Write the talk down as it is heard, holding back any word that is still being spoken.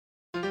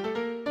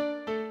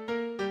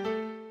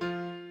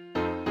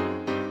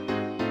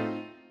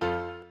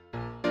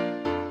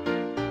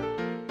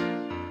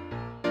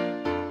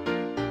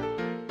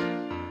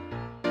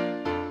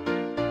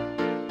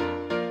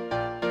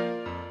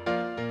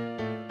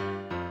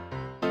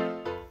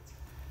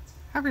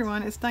Hi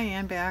everyone, it's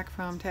Diane back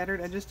from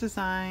Tattered Edges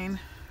Design.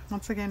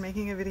 Once again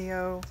making a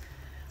video.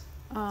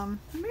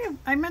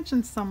 I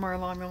mentioned somewhere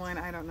along the line,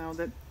 I don't know,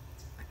 that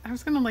I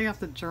was going to lay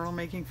off the journal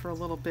making for a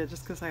little bit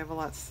just because I have a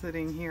lot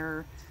sitting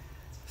here.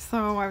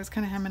 So I was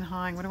kind of hemming and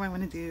hawing, what do I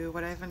want to do,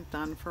 what I haven't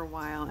done for a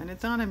while. And it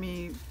dawned on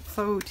me,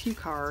 faux tea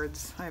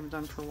cards I haven't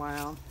done for a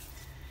while.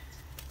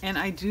 And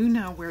I do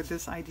know where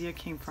this idea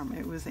came from.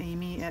 It was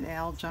Amy at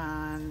Al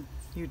John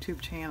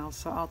YouTube channel,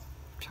 so I'll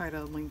try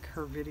to link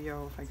her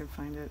video if I can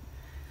find it.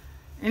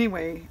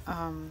 Anyway,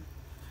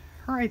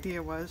 her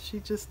idea was she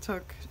just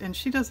took, and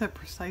she does have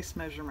precise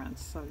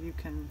measurements, so you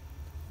can,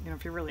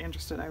 if you're really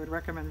interested, I would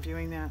recommend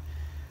viewing that.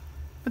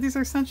 But these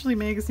are essentially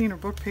magazine or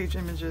book page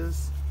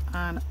images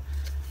on,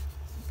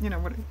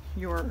 what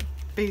your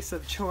base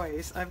of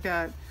choice.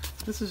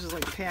 This is just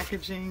like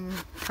packaging,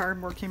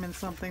 cardboard came in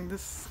something.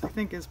 This, I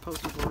think, is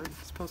poster board.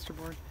 It's poster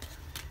board.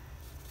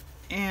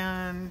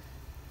 And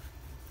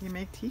you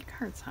make tea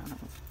cards out of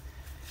them.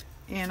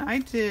 And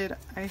I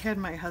had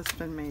my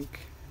husband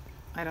make,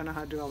 I don't know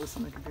how to do all this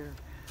on the computer.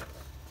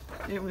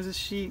 It was a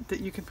sheet that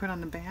you can put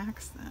on the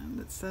backs then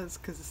that says,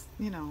 because,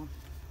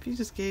 if you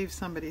just gave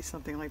somebody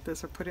something like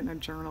this or put it in a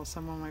journal,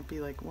 someone might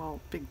be like, well,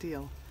 big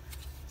deal.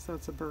 So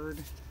it's a bird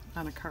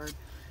on a card.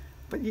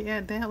 But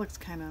yeah, that looks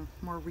kind of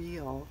more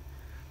real.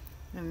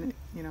 And,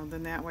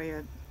 then that way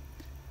a,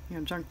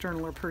 junk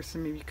journaler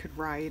person maybe could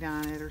write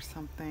on it or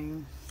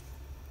something.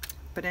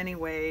 But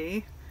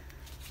anyway,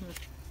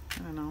 I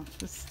don't know,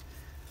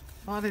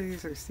 a lot of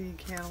these are seed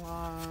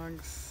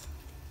catalogs.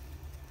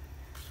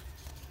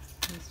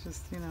 It's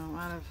just,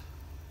 I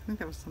think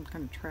that was some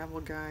kind of travel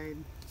guide.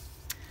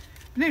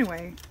 But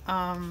anyway,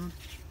 I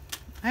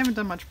haven't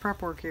done much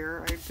prep work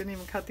here. I didn't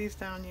even cut these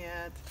down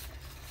yet.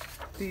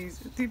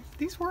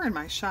 These were in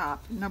my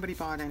shop. Nobody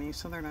bought any,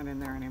 so they're not in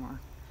there anymore.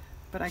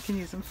 But I can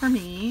use them for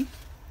me.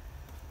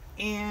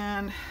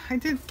 And I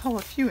did pull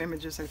a few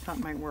images I thought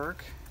might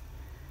work.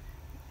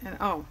 And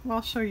well,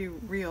 I'll show you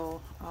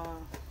real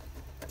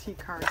tea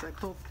cards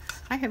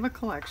I have a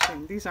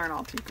collection. These aren't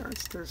all tea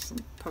cards. There's some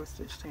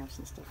postage stamps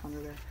and stuff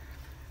under there.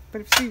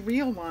 But if you see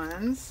real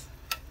ones,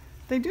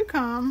 they do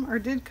come, or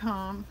did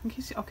come, in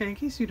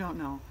case you don't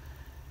know.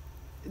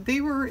 They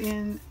were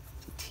in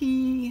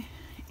tea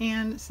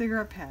and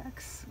cigarette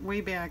packs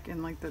way back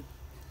in like the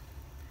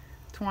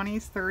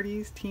 20s,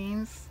 30s,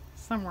 teens,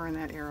 somewhere in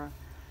that era.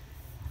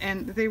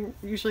 And they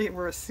usually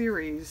were a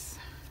series.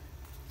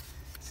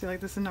 See, like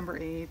this is number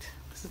 8,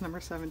 this is number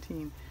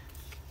 17.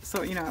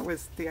 So,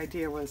 the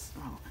idea was,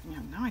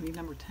 now I need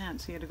number 10,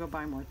 so you had to go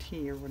buy more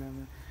tea or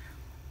whatever.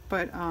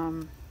 But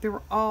they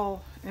were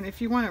all, and if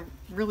you want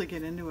to really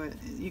get into it,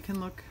 you can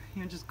look,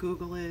 just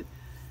Google it.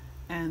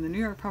 And the New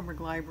York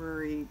Public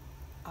Library,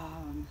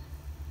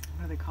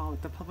 what do they call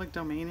it? The public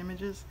domain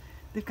images,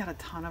 they've got a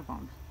ton of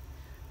them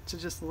to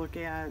just look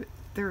at.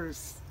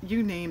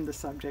 You name the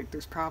subject,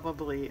 there's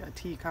probably a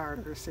tea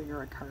card or a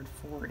cigarette card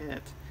for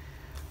it.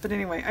 But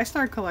anyway, I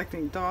started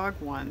collecting dog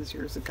ones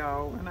years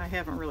ago, and I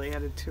haven't really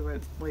added to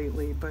it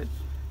lately, but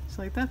it's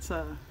like, that's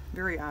a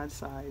very odd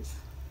size.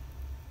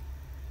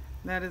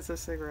 That is a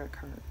cigarette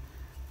card,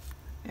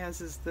 as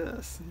is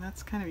this, and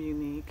that's kind of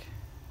unique.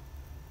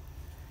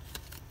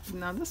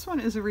 Now this one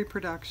is a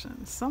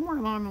reproduction. Somewhere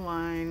along the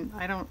line,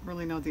 I don't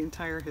really know the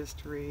entire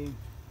history,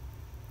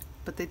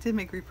 but they did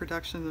make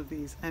reproductions of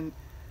these, and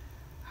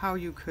how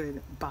you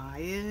could buy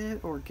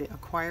it or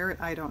acquire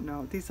it, I don't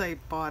know. These I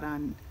bought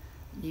on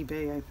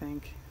eBay, I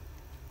think.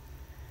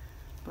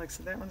 Like,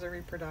 so that one's a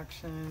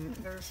reproduction.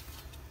 There's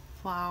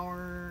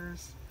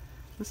flowers.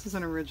 This is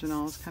an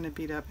original. It's kind of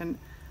beat up, and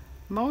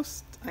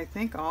most, I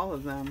think all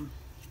of them,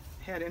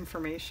 had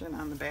information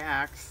on the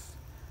backs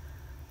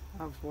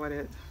of what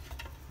it,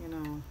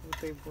 what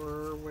they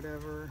were,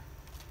 whatever.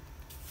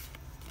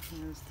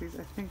 There's these.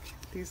 I think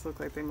these look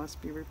like they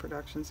must be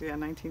reproductions. Yeah,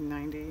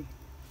 1990.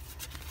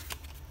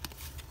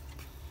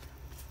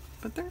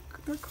 But they're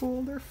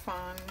cool. They're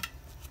fun.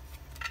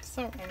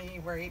 So at any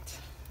rate,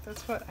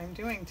 that's what I'm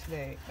doing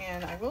today.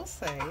 And I will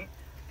say,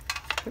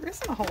 there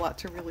isn't a whole lot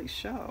to really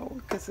show,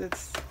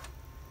 because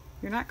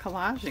you're not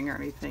collaging or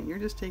anything, you're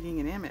just taking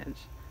an image.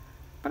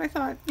 But I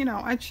thought,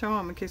 I'd show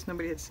them in case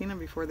nobody had seen them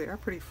before. They are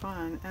pretty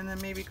fun. And then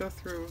maybe go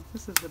through,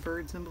 this is the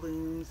birds and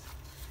balloons.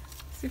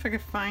 See if I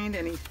could find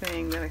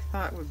anything that I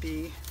thought would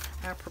be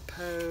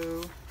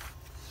apropos.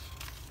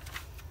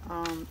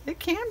 It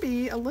can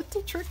be a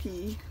little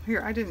tricky.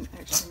 Here, I didn't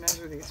actually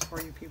measure these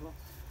for you people.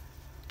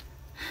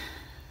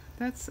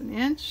 That's an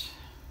inch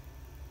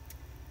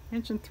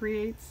and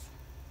 3/8,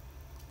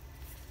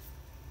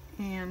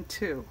 and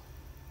 2.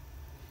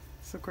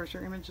 So of course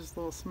your image is a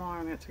little smaller,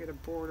 and I have to get a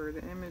border.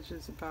 The image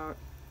is about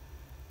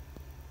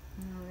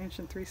an inch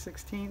and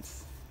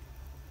 3/16,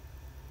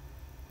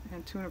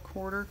 and 2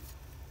 1/4.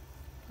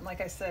 And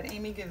like I said,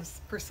 Amy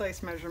gives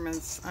precise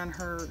measurements on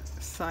her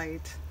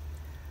site,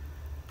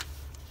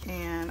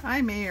 and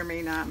I may or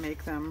may not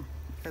make them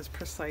as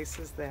precise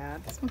as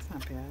that. This one's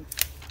not bad.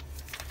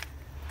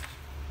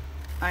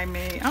 I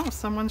may, oh,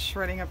 someone's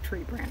shredding up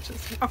tree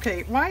branches.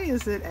 Okay, why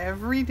is it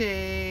every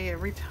day,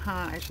 every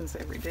time, I shouldn't say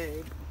every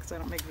day, because I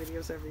don't make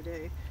videos every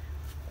day,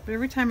 but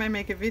every time I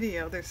make a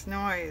video, there's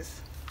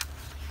noise.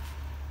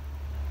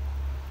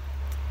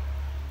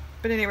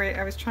 But anyway,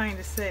 I was trying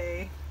to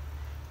say,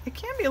 it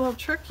can be a little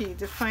tricky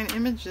to find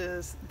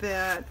images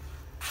that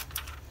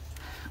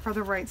are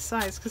the right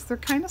size, because they're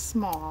kind of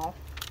small,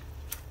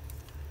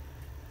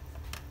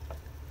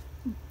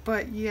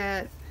 but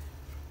yet,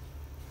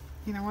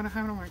 you know,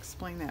 how do I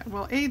explain that?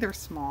 Well, A, they're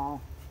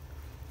small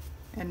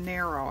and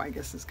narrow, I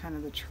guess is kind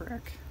of the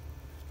trick.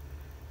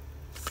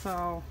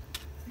 So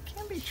it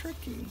can be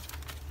tricky.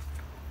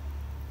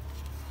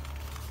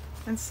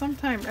 And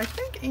sometimes, I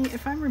think,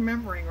 if I'm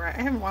remembering right,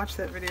 I haven't watched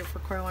that video for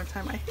quite a long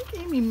time. I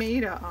think Amy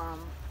made a,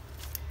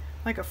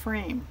 like a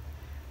frame.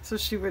 So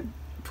she would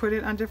put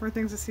it on different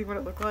things to see what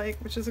it looked like,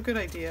 which is a good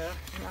idea.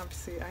 And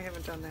obviously I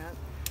haven't done that.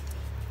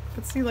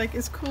 But see, like,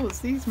 as cool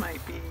as these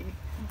might be,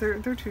 they're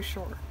too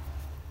short.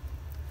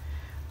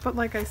 But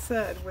like I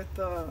said, with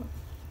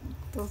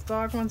those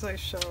dog ones I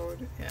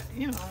showed, yeah,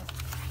 you know,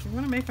 you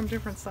want to make them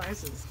different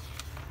sizes.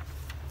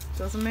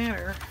 Doesn't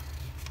matter.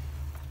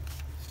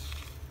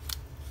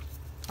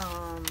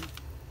 I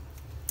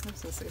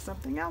was going to say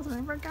something else and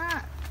I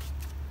forgot.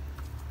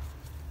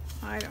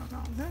 I don't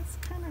know. That's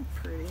kind of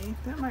pretty.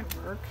 That might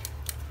work.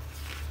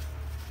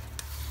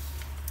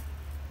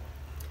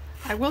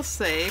 I will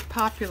say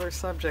popular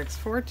subjects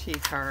for tea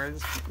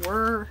cards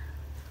were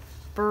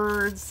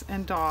birds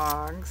and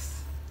dogs.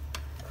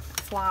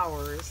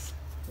 Flowers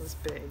was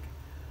big,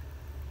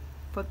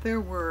 but there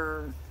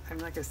were,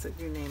 and like I said,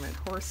 you name it,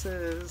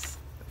 horses,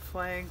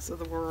 flags of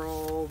the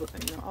world,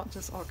 you know,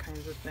 just all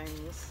kinds of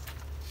things.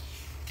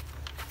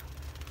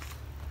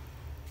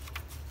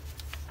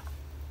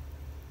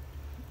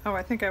 Oh,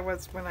 I think I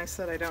was, when I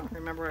said I don't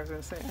remember what I was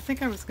going to say, I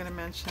think I was going to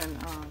mention,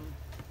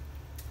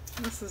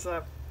 this is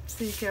a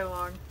seed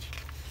catalog.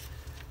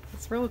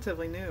 It's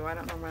relatively new. I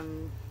don't know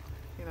when,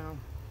 you know,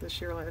 this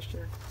year, last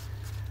year.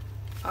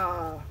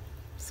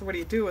 So what do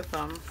you do with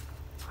them?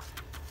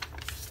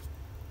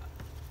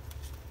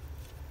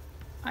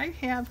 I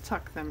have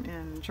tucked them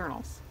in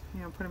journals, you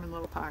know, put them in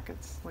little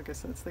pockets, like I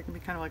said, so they can be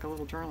kind of like a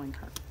little journaling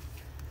card.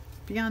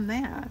 Beyond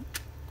that,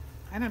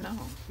 I don't know,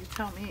 you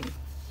tell me.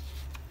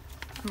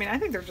 I mean, I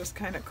think they're just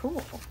kind of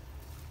cool,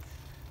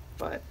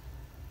 but,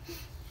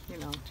 you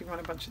know, do you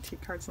want a bunch of tea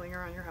cards laying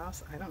around your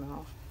house? I don't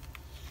know.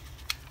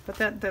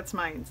 But that's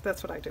mine,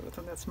 that's what I did with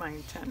them, that's my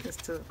intent, is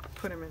to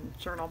put them in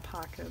journal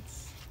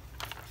pockets.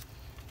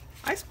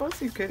 I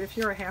suppose you could, if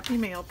you're a happy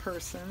mail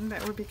person,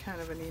 that would be kind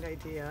of a neat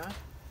idea.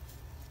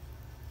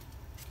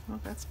 Well,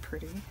 that's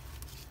pretty.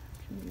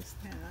 I can use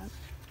that.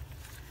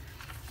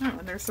 Oh,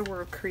 and there's the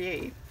word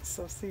create.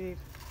 So see,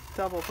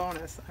 double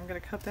bonus. I'm going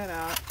to cut that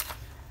out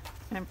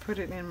and put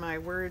it in my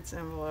words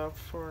envelope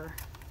for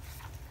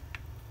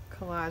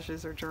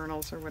collages or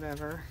journals or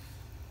whatever.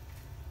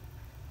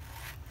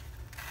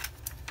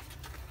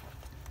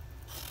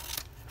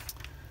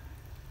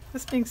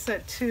 This being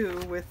said too,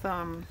 with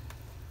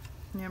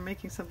you know,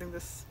 making something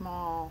this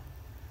small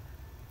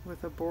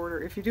with a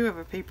border, if you do have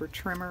a paper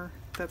trimmer,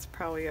 that's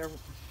probably a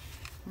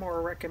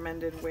more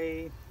recommended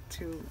way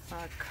to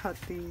cut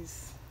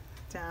these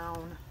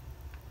down.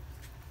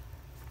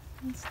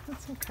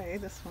 That's okay,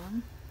 this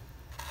one.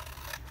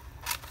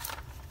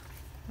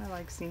 I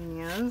like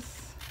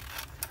zinnias.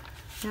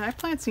 Yeah, I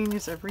plant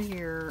zinnias every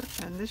year,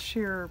 and this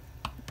year,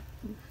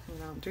 you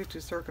know, due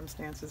to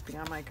circumstances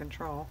beyond my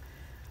control,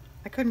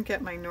 I couldn't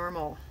get my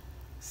normal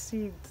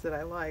seeds that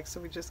I like, so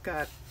we just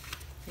got,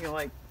 you know,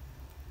 like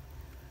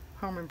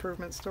home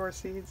improvement store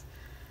seeds,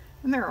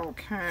 and they're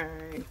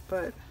okay,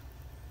 but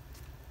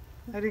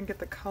I didn't get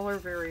the color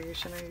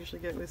variation I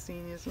usually get with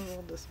zinnias. It's a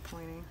little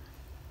disappointing,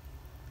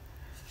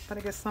 but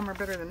I guess some are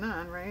better than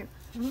none, right?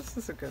 And this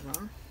is a good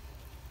one.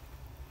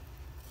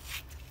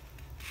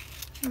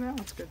 And that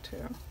one's good too.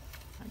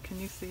 Can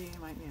you see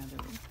my, yeah, there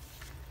we go.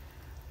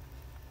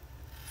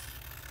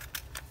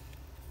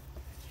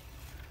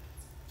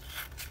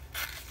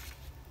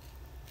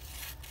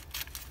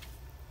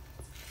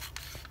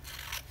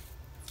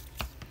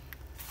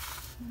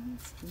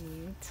 That's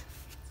neat.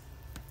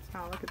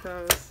 Oh, look at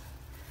those.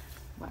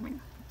 Well, I mean,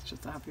 it's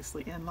just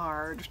obviously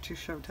enlarged to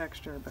show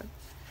texture, but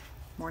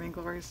Morning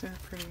Glories are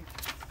pretty.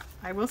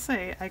 I will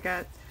say I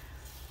got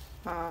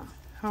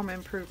home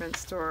improvement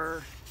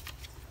store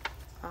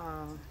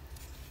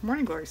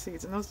Morning Glory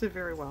seeds, and those did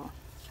very well.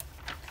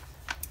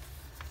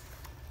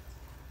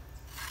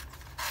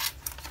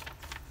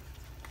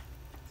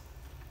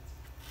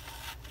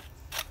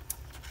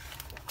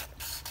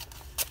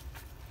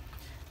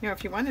 You know,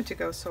 if you wanted to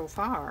go so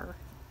far,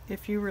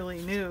 if you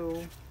really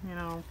knew, you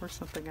know, or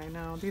something I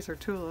know, these are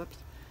tulips,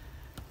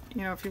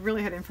 you know, if you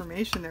really had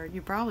information there,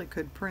 you probably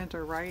could print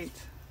or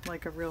write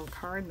like a real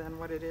card then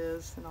what it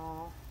is and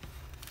all.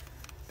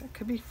 That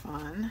could be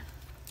fun.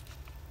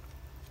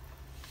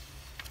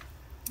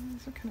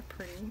 These are kind of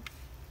pretty.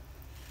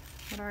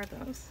 What are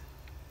those?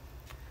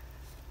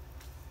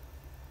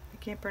 I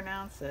can't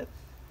pronounce it.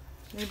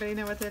 Anybody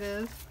know what that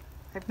is?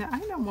 I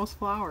know most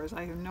flowers.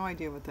 I have no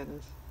idea what that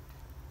is.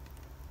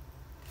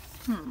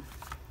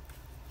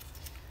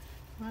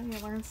 Well, you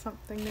learn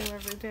something new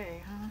every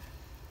day, huh?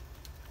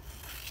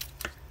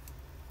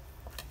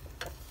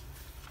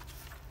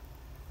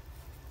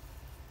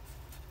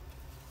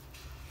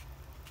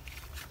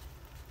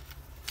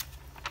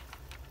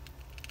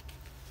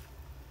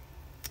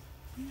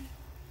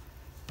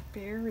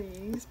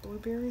 Berries,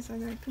 blueberries, I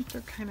think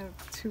they're kind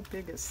of too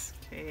big a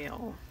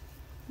scale.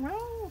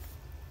 Well,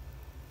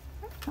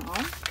 I don't know,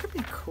 it could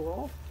be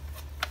cool.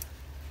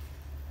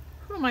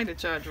 Who am I to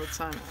judge what's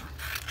on a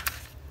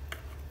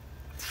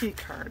tea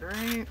card,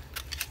 right?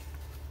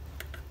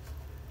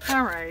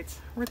 Alright,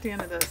 we're at the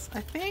end of this. I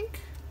think,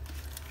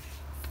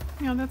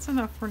 that's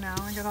enough for now.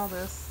 I got all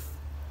this.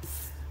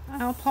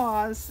 I'll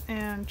pause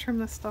and trim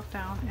this stuff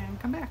down and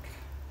come back.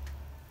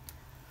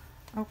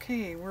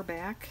 Okay, we're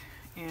back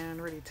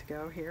and ready to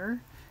go here.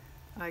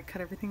 I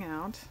cut everything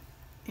out,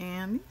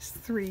 and these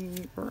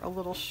three were a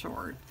little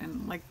short,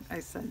 and like I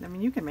said, I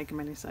mean, you can make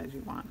them any size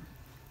you want,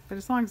 but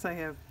as long as I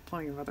have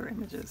plenty of other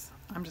images,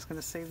 I'm just going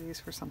to save these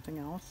for something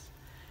else.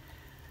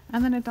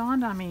 And then it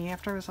dawned on me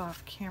after I was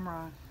off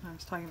camera, I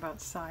was talking about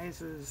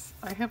sizes.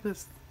 I have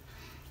this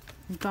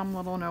dumb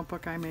little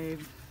notebook I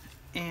made,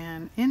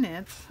 and in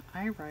it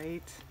I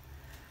write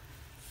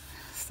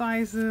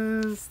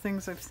sizes,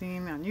 things I've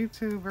seen on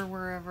YouTube or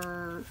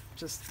wherever,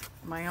 just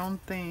my own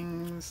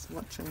things,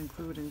 what to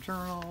include in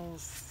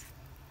journals.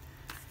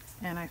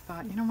 And I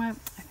thought, you know what,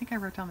 I think I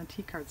wrote down the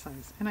tea card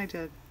size, and I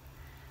did.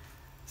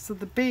 So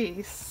the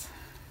base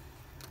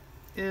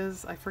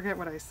is, I forget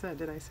what I said,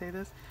 did I say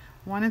this?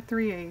 1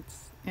 3/8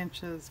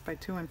 inches by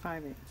 2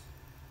 5/8.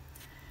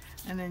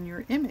 And then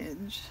your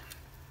image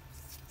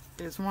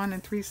is 1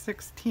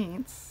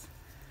 3/16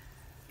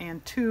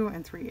 and 2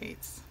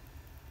 3/8.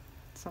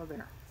 So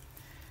there.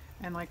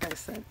 And like I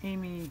said,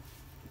 Amy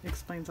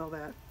explains all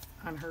that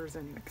on hers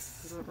anyway, because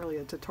this isn't really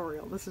a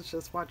tutorial. This is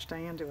just watch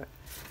Diane do it.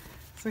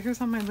 So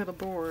here's all my little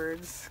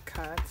boards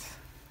cut.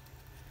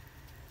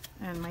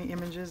 And my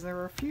images, there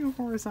were a few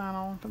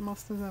horizontal, but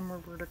most of them were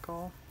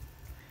vertical.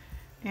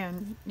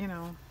 And,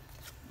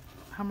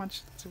 how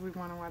much do we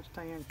want to watch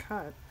Diane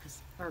cut?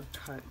 Or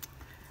cut.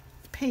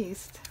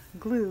 Paste,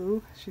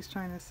 glue, she's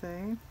trying to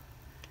say.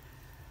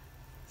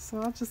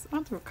 So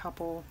I'll do a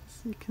couple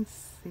so you can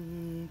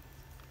see.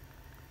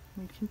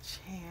 We can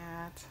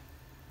chat.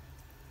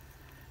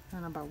 I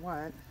don't know about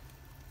what.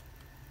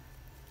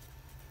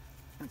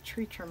 The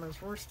tree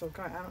trimmers were still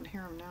going. I don't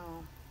hear them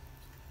now.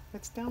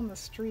 It's down the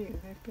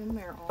street. They've been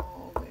there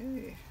all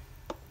day.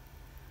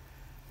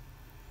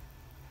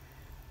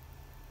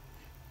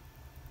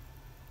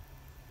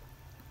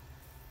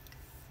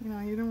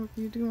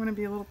 You do want to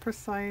be a little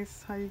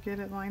precise how you get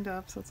it lined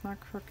up so it's not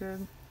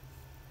crooked.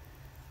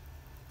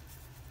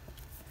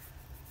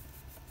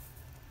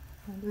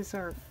 These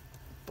are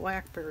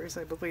blackberries,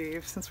 I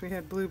believe, since we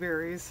had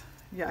blueberries.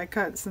 Yeah, I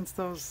cut, since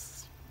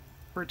those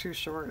were too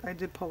short, I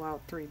did pull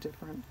out 3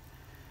 different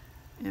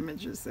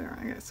images there.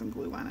 I got some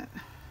glue on it.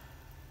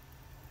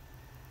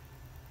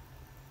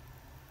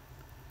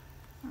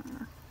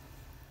 Let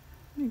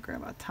me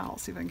grab a towel,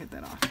 see if I can get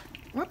that off.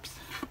 Whoops.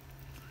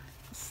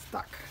 It's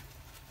stuck.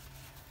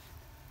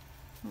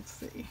 Let's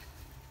see.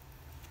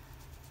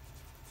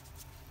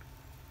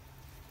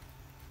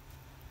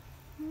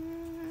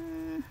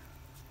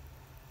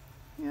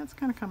 Yeah, it's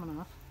kind of coming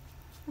off.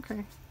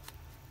 Okay.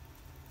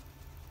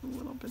 A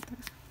little bit there.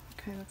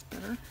 Okay, that's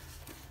better.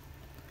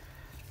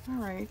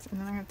 Alright, and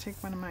then I'm going to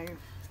take one of my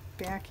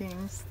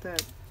backings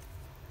that,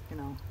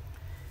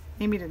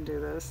 Amy didn't do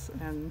this,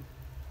 and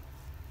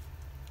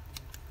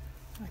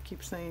I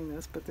keep saying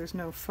this, but there's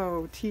no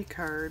faux tea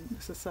card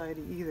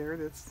society either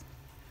that's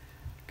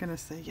going to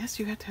say, yes,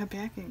 you have to have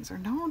backings, or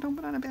no, don't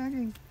put on a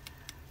backing.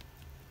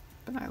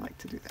 But I like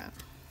to do that.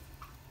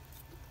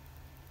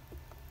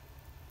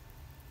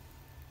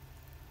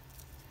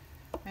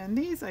 And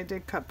these I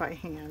did cut by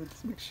hand.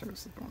 Let's make sure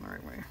this is going the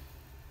right way.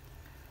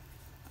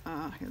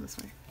 Here, this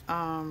way.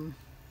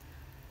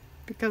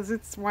 Because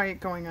it's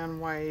white going on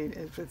white.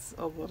 If it's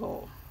a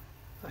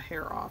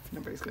hair off,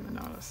 nobody's going to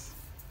notice.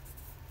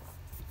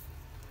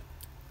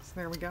 So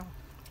there we go.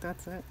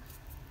 That's it.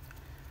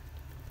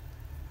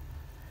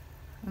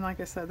 And like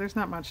I said, there's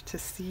not much to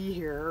see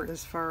here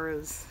as far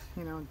as,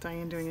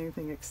 Diane doing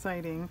anything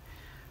exciting.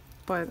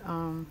 But,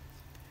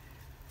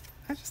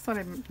 I just thought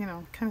I'd,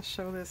 kind of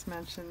show this,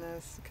 mention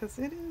this, because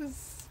it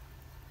is,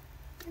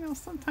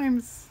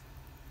 sometimes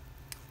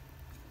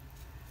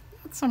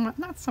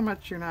not so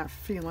much you're not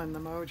feeling the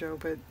mojo,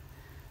 but,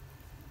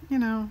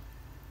 you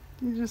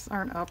just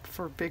aren't up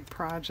for a big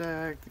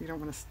project. You don't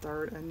want to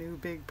start a new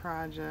big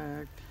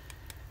project.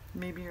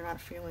 Maybe you're not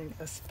feeling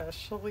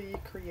especially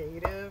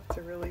creative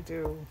to really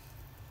do,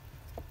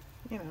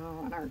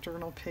 an art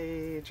journal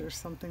page or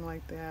something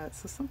like that.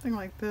 So something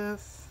like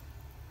this,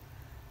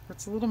 where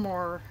it's a little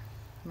more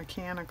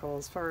mechanical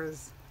as far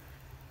as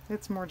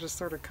it's more just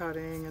sort of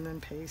cutting and then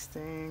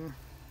pasting.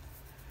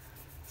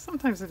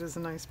 Sometimes it is a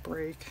nice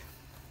break.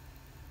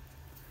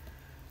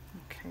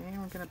 Okay,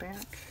 we're gonna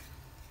back.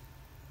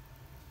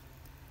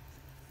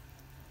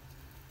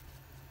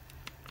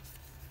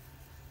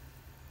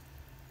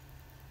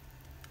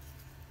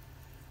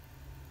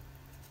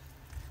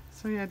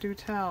 So yeah, do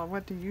tell.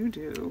 What do you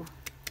do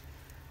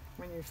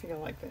when you feel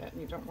like that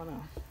and you don't want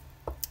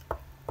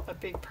a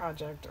big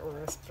project or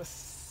a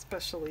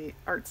especially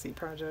artsy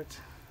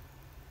project?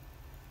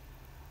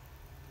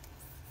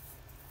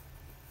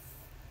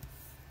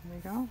 There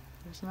we go.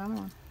 There's another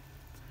one.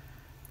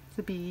 It's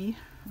a bee,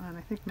 and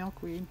I think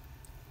milkweed.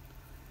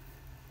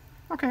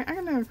 Okay,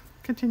 I'm going to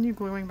continue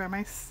gluing by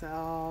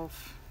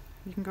myself.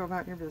 You can go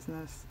about your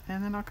business,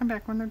 and then I'll come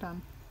back when they're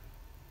done.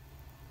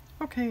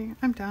 Okay,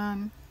 I'm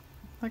done.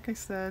 Like I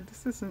said,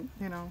 this isn't,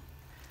 you know,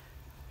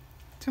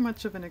 too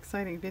much of an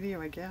exciting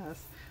video, I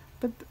guess.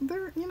 But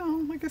they're, you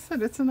know, like I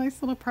said, it's a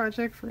nice little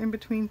project for in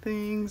between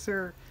things,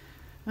 or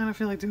I don't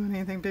feel like doing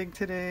anything big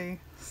today.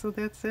 So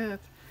that's it.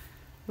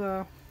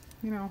 The,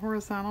 you know,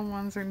 horizontal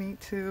ones are neat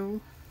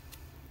too.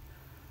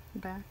 The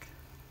back.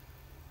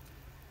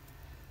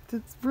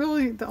 It's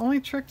really, the only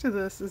trick to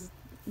this is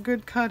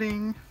good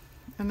cutting,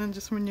 and then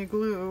just when you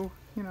glue,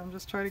 you know,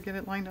 just try to get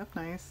it lined up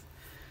nice.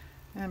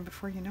 And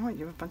before you know it,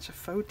 you have a bunch of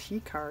faux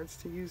tea cards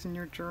to use in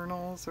your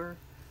journals, or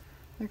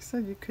like I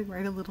said, you could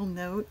write a little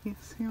note, you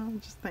know,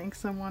 just thank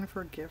someone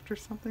for a gift or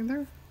something.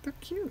 They're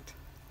cute.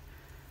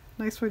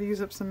 Nice way to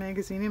use up some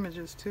magazine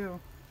images too.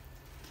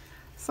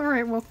 So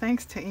alright, well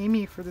thanks to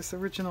Amy for this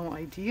original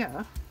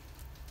idea.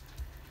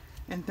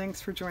 And thanks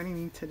for joining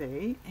me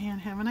today,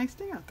 and have a nice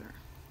day out there.